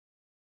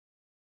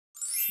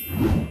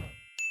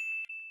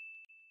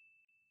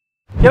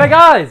G'day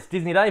guys,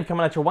 Disney Dave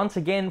coming at you once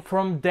again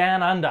from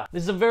down under.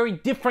 This is a very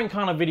different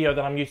kind of video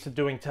that I'm used to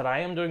doing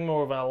today. I'm doing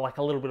more of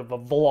a little bit of a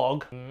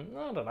vlog.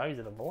 I don't know, is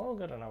it a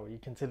vlog? I don't know what you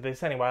consider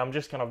this. Anyway, I'm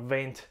just gonna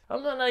vent.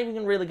 I'm not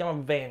even really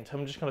gonna vent.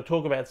 I'm just gonna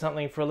talk about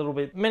something for a little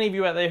bit. Many of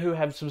you out there who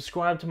have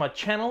subscribed to my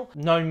channel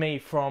know me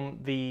from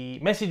the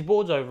message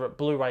boards over at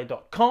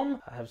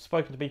blu-ray.com. I have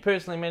spoken to me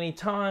personally many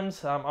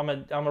times. I'm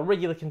a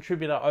regular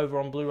contributor over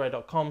on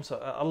blu-ray.com, so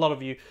a lot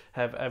of you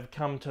have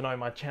come to know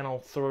my channel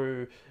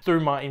through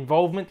my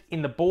involvement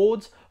in the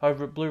boards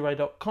over at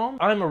blu-ray.com.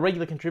 I'm a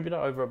regular contributor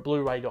over at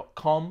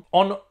blu-ray.com.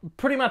 On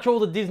pretty much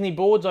all the Disney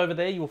boards over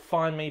there, you'll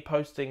find me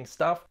posting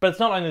stuff. But it's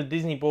not only the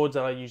Disney boards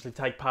that I usually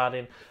take part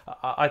in.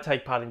 I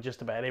take part in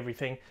just about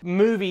everything.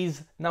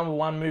 Movies, number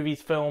one,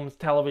 movies, films,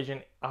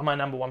 television are my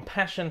number one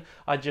passion.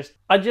 I just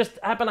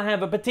happen to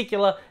have a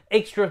particular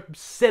extra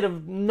set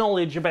of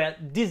knowledge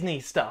about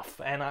Disney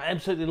stuff, and I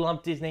absolutely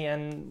love Disney.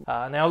 And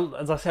now,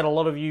 as I said, a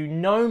lot of you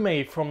know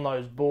me from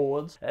those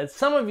boards.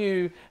 Some of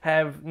you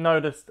have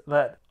noticed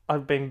that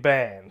I've been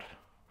banned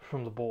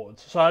from the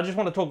boards. So I just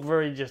want to talk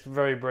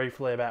very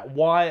briefly about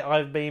why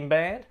I've been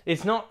banned.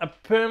 It's not a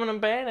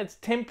permanent ban, it's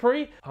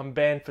temporary. I'm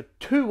banned for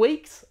 2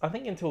 weeks, I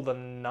think until the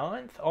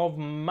 9th of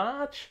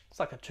March. It's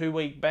like a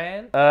 2-week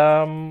ban.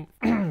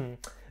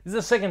 This is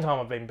the second time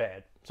I've been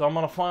banned. So I'm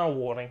on a final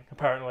warning,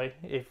 apparently.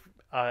 If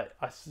I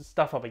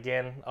stuff up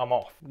again, I'm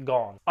off,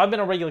 gone. I've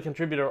been a regular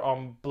contributor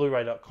on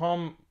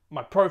blu-ray.com.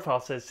 My profile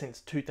says since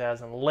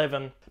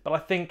 2011, but I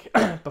think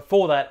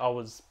before that I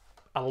was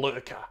a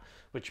lurker,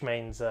 which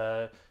means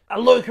a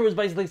lurker is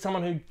basically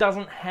someone who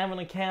doesn't have an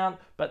account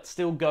but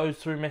still goes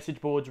through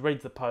message boards,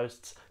 reads the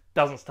posts,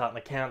 doesn't start an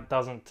account,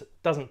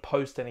 doesn't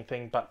post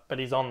anything, but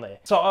is on there.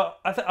 So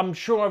I'm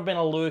sure I've been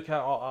a lurker.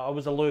 I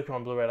was a lurker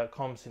on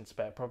blu-ray.com since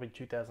about probably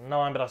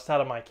 2009, but I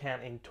started my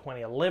account in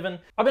 2011.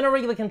 I've been a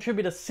regular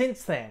contributor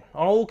since then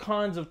on all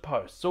kinds of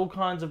posts, all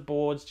kinds of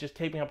boards, just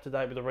keeping up to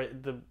date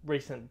with the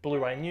recent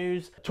Blu-ray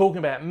news, talking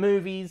about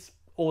movies,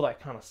 all that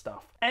kind of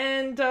stuff.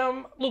 And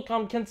look,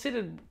 I'm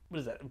considered, what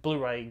is that,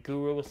 Blu-ray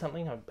guru or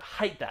something? I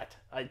hate that.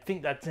 I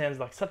think that sounds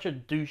like such a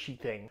douchey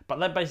thing. But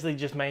that basically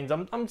just means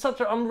I'm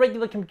a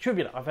regular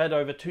contributor. I've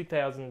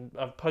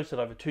posted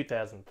over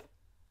 2,000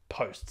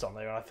 posts on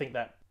there, and I think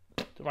that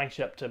ranks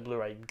you up to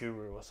Blu-ray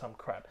guru or some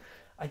crap.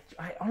 I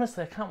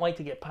honestly, I can't wait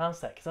to get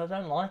past that because I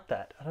don't like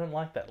that. I don't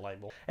like that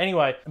label.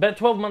 Anyway, about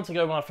 12 months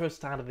ago when I first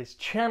started this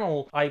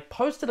channel, I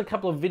posted a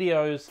couple of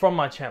videos from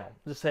my channel.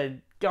 Just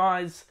said,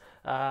 guys,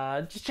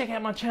 just check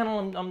out my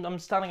channel. I'm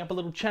starting up a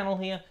little channel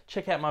here.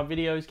 Check out my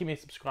videos, give me a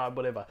subscribe,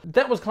 whatever.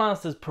 That was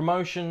classed as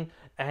promotion,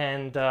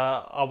 and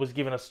I was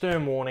given a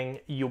stern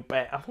warning.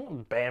 I think I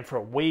was banned for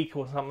a week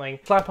or something.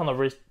 Slap on the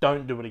wrist,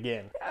 don't do it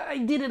again. I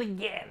did it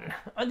again.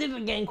 I did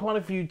it again quite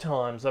a few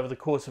times over the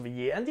course of a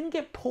year and didn't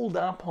get pulled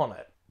up on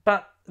it.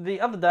 But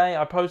the other day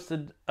I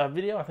posted a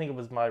video, I think it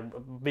was my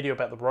video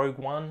about the Rogue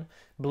One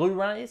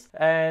Blu-rays,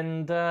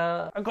 and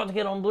I got to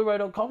get on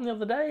blu-ray.com the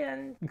other day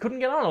and couldn't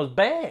get on, I was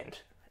banned.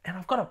 And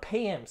I've got a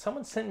PM.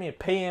 Someone sent me a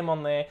PM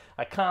on there.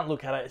 I can't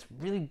look at it. It's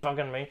really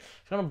bugging me.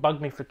 It's going to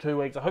bug me for 2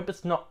 weeks. I hope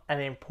it's not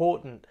an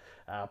important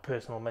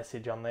personal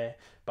message on there.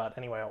 But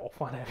anyway, I'll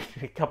find out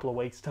in a couple of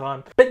weeks'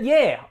 time. But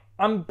yeah,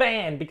 I'm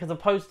banned because I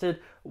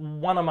posted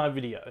one of my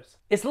videos.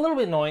 It's a little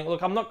bit annoying.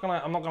 Look, I'm not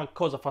gonna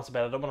cause a fuss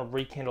about it. I don't want to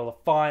rekindle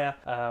the fire.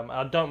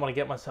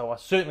 I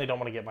certainly don't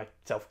want to get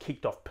myself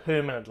kicked off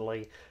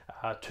permanently.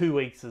 2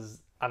 weeks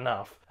is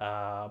enough,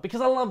 because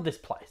I love this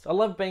place. I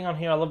love being on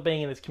here. I love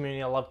being in this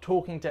community. I love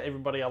talking to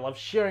everybody. I love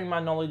sharing my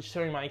knowledge,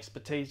 sharing my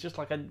expertise, just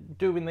like I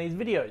do in these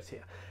videos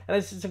here. And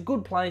it's a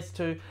good place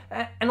to,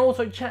 and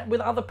also chat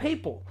with other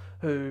people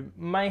who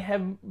may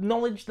have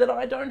knowledge that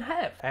I don't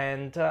have.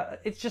 And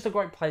it's just a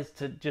great place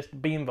to just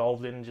be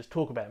involved in and just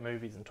talk about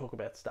movies and talk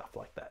about stuff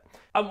like that.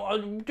 I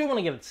do want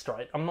to get it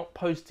straight. I'm not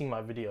posting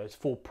my videos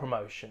for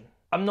promotion.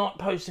 I'm not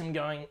posting them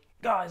going,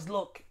 guys,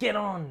 look, get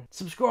on,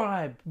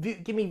 subscribe,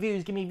 give me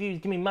views, give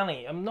me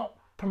money. I'm not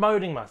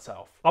promoting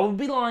myself. I would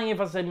be lying if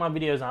I said my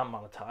videos aren't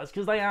monetized,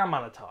 because they are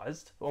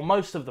monetized, or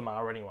most of them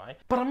are anyway.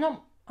 But I'm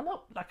not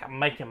like I'm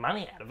making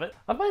money out of it.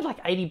 I've made like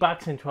 80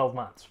 bucks in 12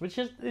 months, which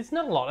is, it's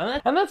not a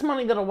lot. And that's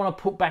money that I want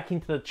to put back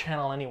into the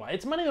channel anyway.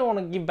 It's money that I want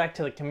to give back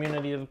to the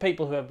community, of the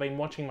people who have been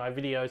watching my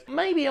videos.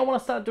 Maybe I want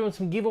to start doing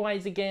some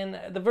giveaways again.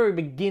 At the very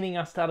beginning,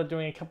 I started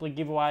doing a couple of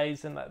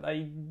giveaways and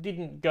they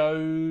didn't go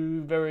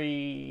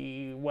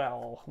very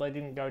well. They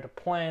didn't go to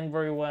plan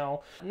very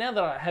well. Now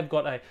that I have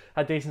got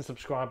a decent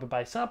subscriber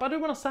base up, I do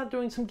want to start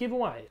doing some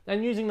giveaways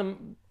and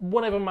using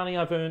whatever money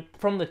I've earned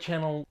from the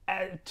channel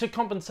to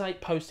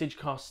compensate postage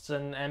costs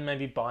and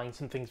maybe buying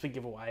some things for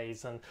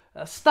giveaways and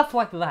stuff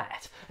like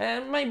that.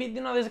 And maybe,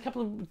 you know, there's a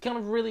couple of kind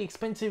of really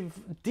expensive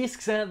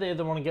discs out there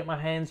that I want to get my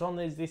hands on.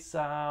 There's this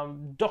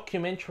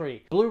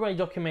documentary, Blu-ray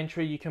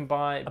documentary you can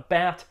buy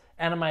about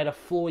animator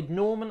Floyd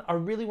Norman. I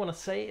really want to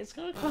see it. It's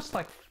going to cost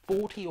like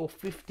 40 or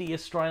 50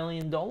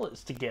 Australian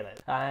dollars to get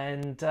it.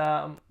 And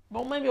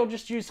well, maybe I'll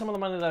just use some of the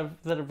money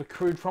that I've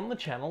accrued from the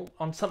channel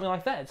on something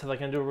like that, so they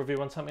can do a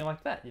review on something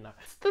like that, you know.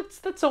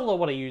 That's all I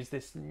want to use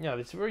this, you know,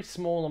 this very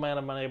small amount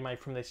of money I made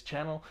from this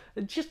channel,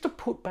 just to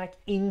put back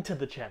into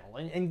the channel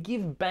and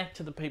give back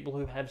to the people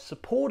who have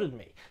supported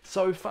me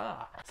so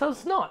far. So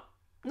it's not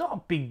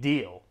a big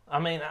deal. I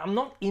mean, I'm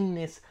not in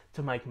this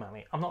to make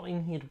money. I'm not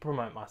in here to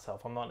promote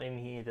myself. I'm not in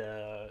here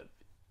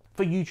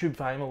for YouTube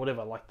fame or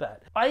whatever like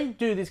that. I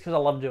do this because I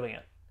love doing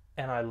it,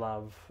 and I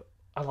love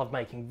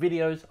making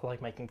videos, I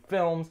like making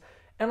films,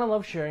 and I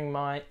love sharing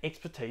my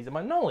expertise and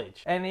my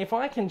knowledge. And if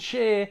I can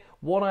share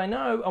what I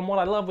know and what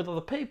I love with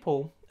other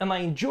people, and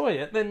they enjoy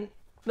it, then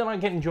I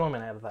get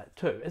enjoyment out of that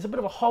too. It's a bit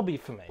of a hobby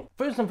for me.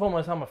 First and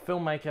foremost, I'm a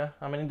filmmaker.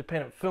 I'm an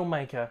independent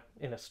filmmaker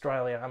in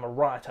Australia. I'm a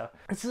writer.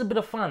 This is a bit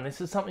of fun.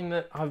 This is something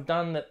that I've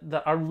done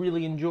that I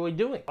really enjoy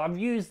doing. I've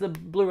used the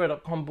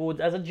blu-ray.com boards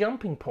as a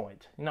jumping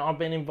point. You know, I've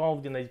been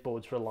involved in these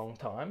boards for a long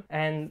time,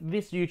 and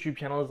this YouTube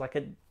channel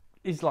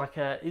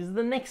is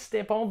the next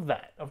step of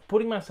that, of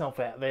putting myself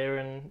out there,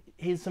 and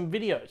here's some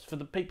videos for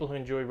the people who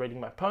enjoy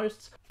reading my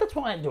posts. That's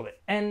why I do it.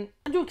 And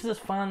I do it because it's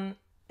fun,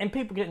 and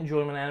people get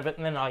enjoyment out of it,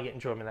 and then I get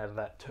enjoyment out of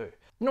that too.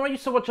 You know, I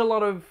used to watch a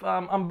lot of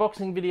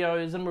unboxing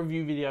videos and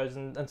review videos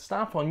and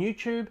stuff on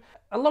YouTube.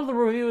 A lot of the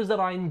reviewers that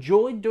I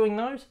enjoyed doing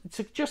those,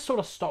 to just sort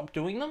of stop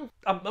doing them.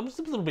 I was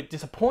a little bit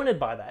disappointed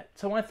by that.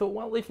 So I thought,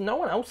 well, if no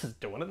one else is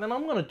doing it, then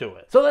I'm gonna do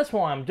it. So that's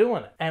why I'm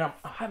doing it. And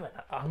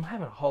I'm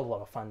having a whole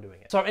lot of fun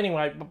doing it. So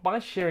anyway, by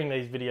sharing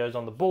these videos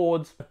on the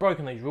boards, I've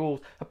broken these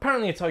rules.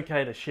 Apparently it's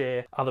okay to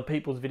share other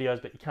people's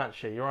videos, but you can't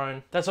share your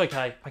own. That's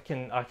okay. I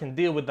can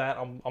deal with that.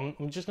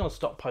 I'm just gonna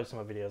stop posting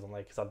my videos on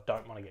there because I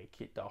don't want to get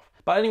kicked off.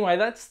 But anyway,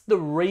 that's the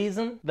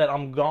reason that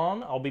I'm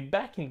gone. I'll be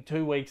back in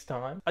 2 weeks'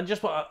 time.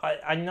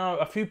 I know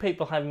a few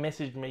people have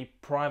messaged me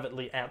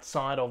privately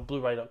outside of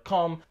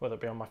blu-ray.com, whether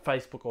it be on my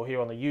Facebook or here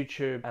on the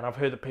YouTube, and I've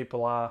heard that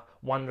people are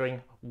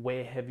wondering,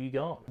 where have you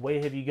gone?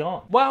 Where have you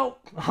gone? Well,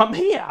 I'm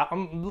here,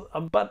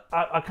 but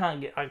I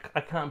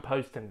can't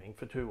post anything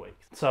for 2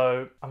 weeks.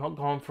 So I'm not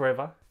gone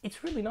forever.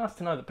 It's really nice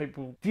to know that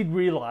people did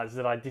realise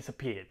that I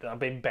disappeared, that I've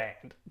been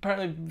banned.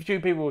 Apparently a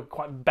few people were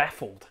quite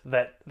baffled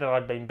that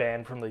I'd been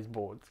banned from these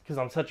boards because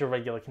I'm such a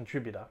regular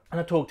contributor and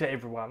I talk to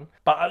everyone.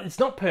 But it's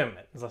not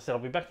permanent. As I said, I'll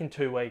be back in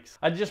 2 weeks.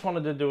 I just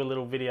wanted to do a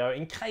little video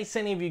in case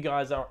any of you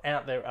guys are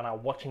out there and are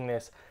watching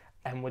this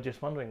and we're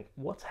just wondering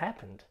what's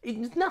happened.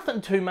 It's nothing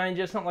too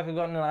major. It's not like I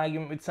got in an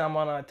argument with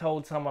someone, I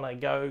told someone to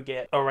go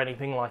get, or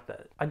anything like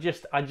that. I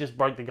just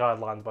broke the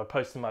guidelines by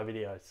posting my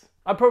videos.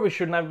 I probably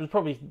shouldn't have. It was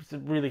probably a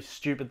really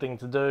stupid thing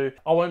to do.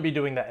 I won't be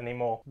doing that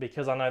anymore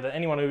because I know that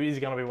anyone who is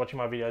going to be watching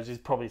my videos is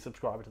probably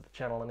subscribed to the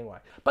channel anyway.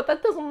 But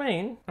that doesn't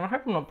mean, and I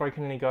hope I'm not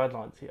breaking any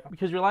guidelines here,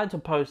 because you're allowed to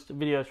post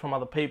videos from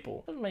other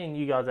people. Doesn't mean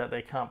you guys out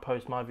there can't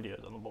post my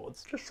videos on the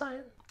boards. Just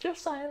saying.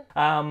 Just saying.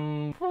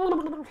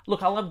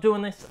 Look, I love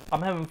doing this.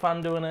 I'm having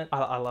fun doing it.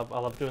 I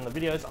love doing the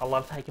videos. I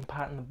love taking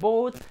part in the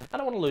boards. I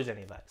don't want to lose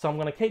any of that. So I'm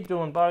going to keep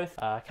doing both.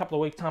 A couple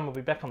of weeks time I'll be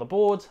back on the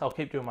boards. I'll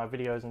keep doing my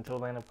videos until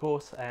then, of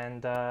course.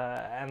 And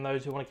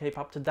those who want to keep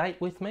up to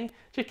date with me,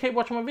 just keep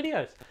watching my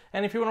videos.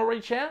 And if you want to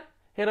reach out,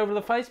 head over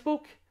to the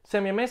Facebook,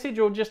 send me a message,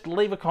 or just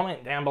leave a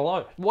comment down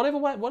below.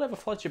 Whatever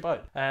floats your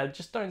boat.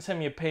 Just don't send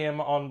me a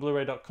PM on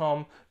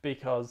blu-ray.com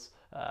because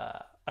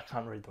I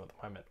can't read them at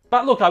the moment.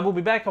 But look, I will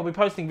be back. I'll be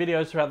posting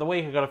videos throughout the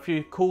week. I've got a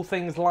few cool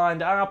things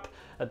lined up.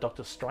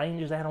 Doctor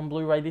Strange is out on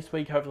Blu-ray this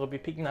week. Hopefully I'll be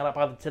picking that up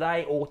either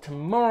today or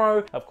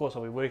tomorrow. Of course,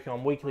 I'll be working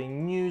on weekly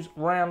news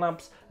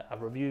roundups,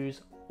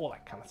 reviews, all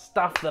that kind of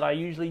stuff that I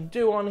usually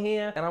do on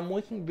here. And I'm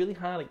working really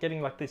hard at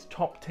getting like this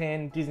top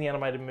 10 Disney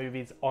animated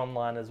movies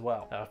online as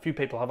well. A few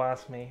people have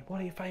asked me, what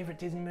are your favorite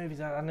Disney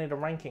movies? I need a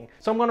ranking.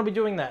 So I'm going to be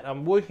doing that.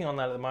 I'm working on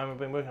that at the moment. I've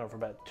been working on it for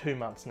about 2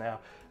 months now.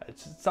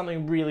 It's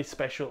something really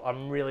special.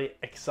 I'm really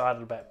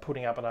excited about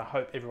putting up, and I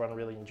hope everyone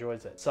really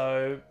enjoys it.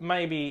 So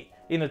maybe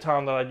in the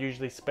time that I'd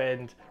usually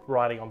spend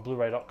writing on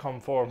blu-ray.com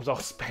forums, I'll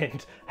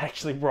spend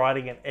actually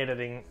writing and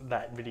editing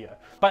that video.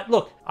 But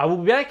look, I will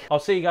be back. I'll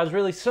see you guys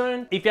really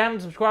soon. If you haven't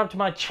subscribed to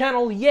my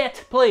channel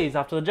yet, please,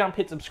 after the jump,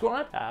 hit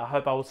subscribe. I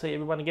hope I will see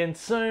everyone again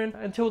soon.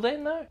 Until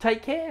then, though,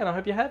 take care, and I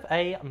hope you have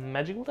a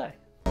magical day.